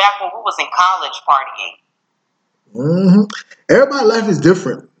shit back when we was in college partying. Mm-hmm. Everybody's life is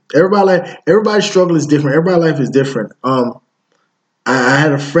different. Everybody's struggle is different. Everybody's life is different. I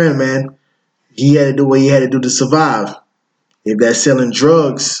had a friend, man. He had to do what he had to do to survive. If that's selling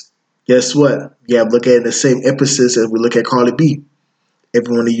drugs, guess what? You have to look at it in the same emphasis as we look at Cardi B. If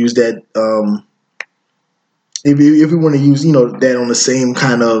we want to use that, if we want to use, that on the same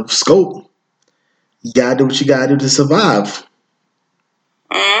kind of scope, you gotta do what you gotta do to survive.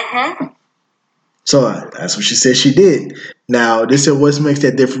 Mm-hmm. So that's what she said she did. Now, this is what makes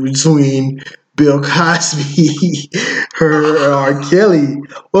that difference between Bill Cosby, her, R. Kelly.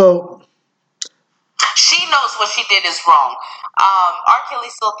 Well, she knows what she did is wrong. R. Kelly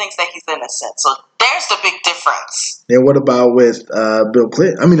still thinks that he's innocent. So there's the big difference. And what about with Bill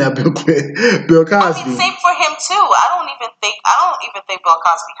Clinton? I mean, not Bill Clinton, Bill Cosby. I mean, same for him too. I don't even think Bill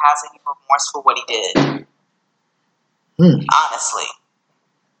Cosby has any remorse for what he did. Honestly.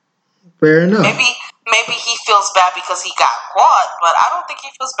 Fair enough. Maybe he feels bad because he got caught, but I don't think he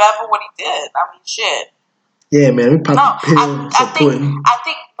feels bad for what he did. I mean, shit. Yeah, man, we pop the pill. I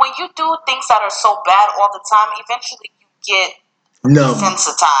think when you do things that are so bad all the time, eventually you get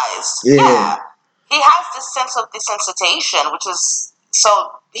desensitized. Yeah. He has this sense of desensitization, which is So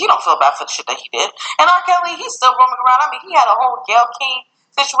he don't feel bad for the shit that he did. And R. Kelly, he's still roaming around. I mean, he had a whole Gayle King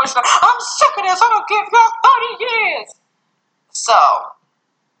situation. I'm sick of this. I'm gonna give y'all 30 years. So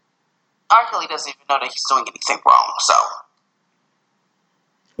R. Kelly doesn't even know that he's doing anything wrong. So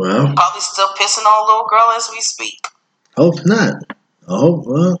probably still pissing on a little girl as we speak. Hope not.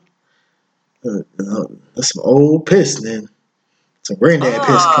 That's some old piss, man. Some granddad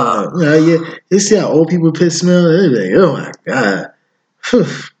piss coming up. You see how old people piss smell? They're like, oh my god.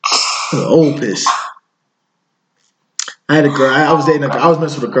 Old piss. I had a girl. I was dating. I was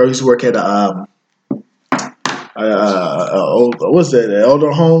messing with a girl who used to work at what's that? The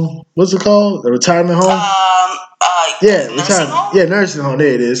elder home? What's it called? The retirement home? Nursing home? Yeah, nursing home. There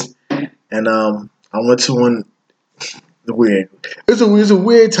it is. And I went to one. Weird. It was a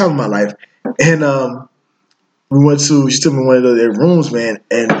weird time in my life, and she took me to one of their rooms, man,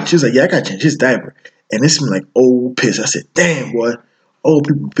 and she was like, "Yeah, I got to change his diaper," and it smelled like old piss. I said, "Damn, boy, old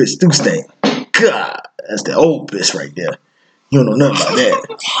people piss do stink." God, that's the old piss right there. You don't know nothing about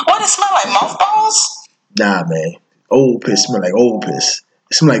that. What, it smell like mothballs? Nah, man, old piss smell like old piss.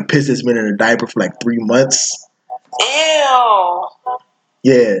 It smell like piss that's been in a diaper for like 3 months. Ew.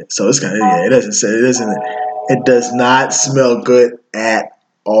 Yeah, so it's kind of it does not smell good at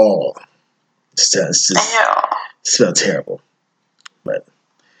all. It smells terrible. But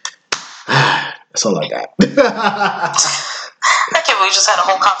that's all I got. I can't believe we just had a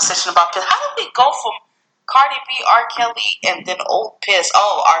whole conversation about piss. How did we go from Cardi B, R. Kelly, and then old piss?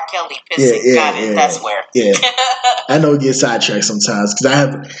 Oh, R. Kelly pissing. Got it. That's where. Yeah. I know we get sidetracked sometimes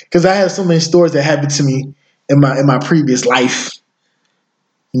because I have so many stories that happened to me in my previous life.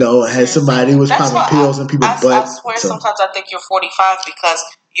 I had somebody who was popping pills in people's butts. I swear sometimes I think you're 45 because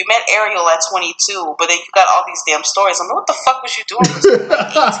you met Ariel at 22, but then you got all these damn stories. I mean, what the fuck was you doing from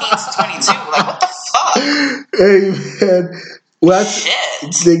like 18 to 22? Like, what the fuck? Hey, man. Well,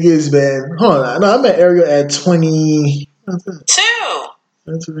 the thing is, man, hold on. No, I met Ariel at 22.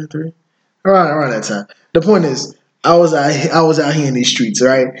 23. Around that time. The point is, I was out here in these streets,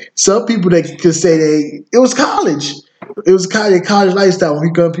 right? Some people that could say it was college. It was kind of college lifestyle.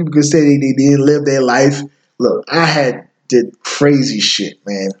 When people could say they didn't live their life. Look, I did crazy shit,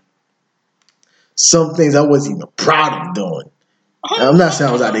 man. Some things I wasn't even proud of doing. Now, I'm not saying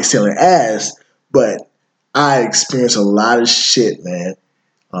I was out there selling ass, but I experienced a lot of shit, man.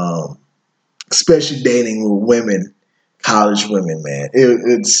 Especially dating with women, college women, man.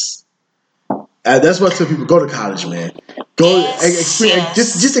 That's why I tell people, go to college, man.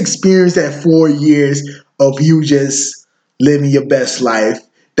 Just experience that 4 years of you just living your best life,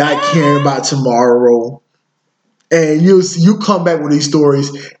 not caring about tomorrow. And you come back with these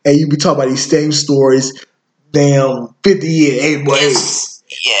stories, and you be talking about these same stories. Damn, 50 years, hey boy, hey.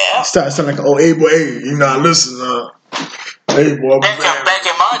 Yeah. Start sounding like, oh, hey boy, hey, listen, hey boy, back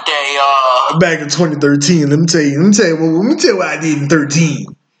in my day, back in 2013. Let me tell you what I did in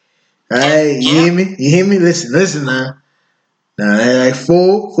 13. Hey, you hear me? Listen now. Now, like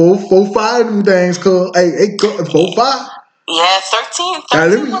 4, 5 of them things, cuz. Hey, 4, 5. Yeah,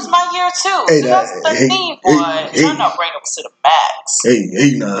 13 was my year too. Hey, 2013, boy. Trying to bring up to the max.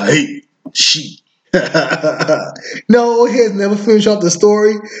 Hey, shit. No, heads never finish off the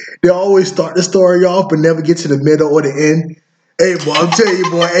story. They always start the story off, but never get to the middle or the end. Hey, boy, I'm telling you,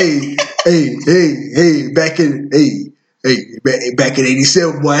 boy. Back in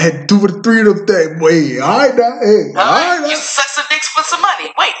 '87, boy, I had 2 or 3 of them things, boy. All right, now. You suck some dicks for some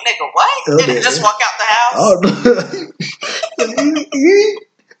money. Wait, nigga, what? Did it just walk out the house? Oh,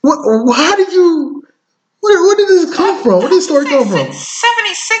 no. How did you? Where did this come from? Where did this story come from?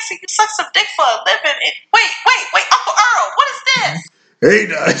 76, you suck some dick for a living. Wait, Uncle Earl, what is this? Hey,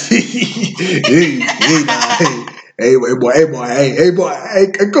 nah. Hey, boy,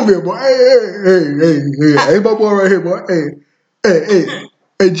 come here, boy. Hey, my boy right here, boy.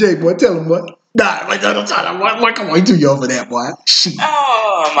 Hey, Jay, boy, tell him, boy. Nah, wait, don't tell him, boy. Come on, you too young for that, boy. Shit.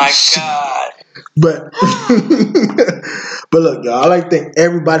 Oh, my God. But look, y'all, I like to thank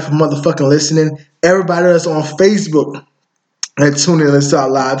everybody for motherfucking listening. Everybody that's on Facebook and tuning in to our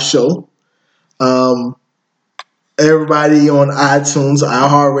live show. Everybody on iTunes,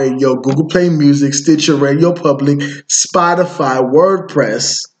 iHeartRadio, Google Play Music, Stitcher, Radio Public, Spotify,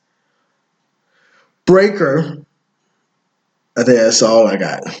 WordPress, Breaker. I think that's all I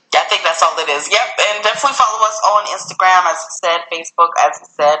got. I think that's all it is. Yep, and definitely follow us on Instagram, as you said, Facebook, as you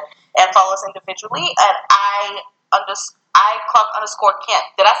said, and follow us individually at I_Kent.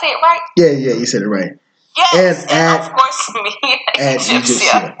 Did I say it right? Yeah, you said it right. Yes, and of course me at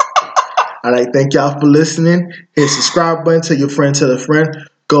Egyptia. All right, thank y'all for listening. Hit subscribe button, tell your friend,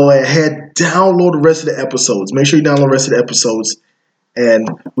 Go ahead, download the rest of the episodes. Make sure you download the rest of the episodes. And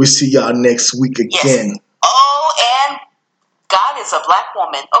we'll see y'all next week again. Yes. Oh, and God is a black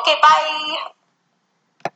woman. Okay, bye.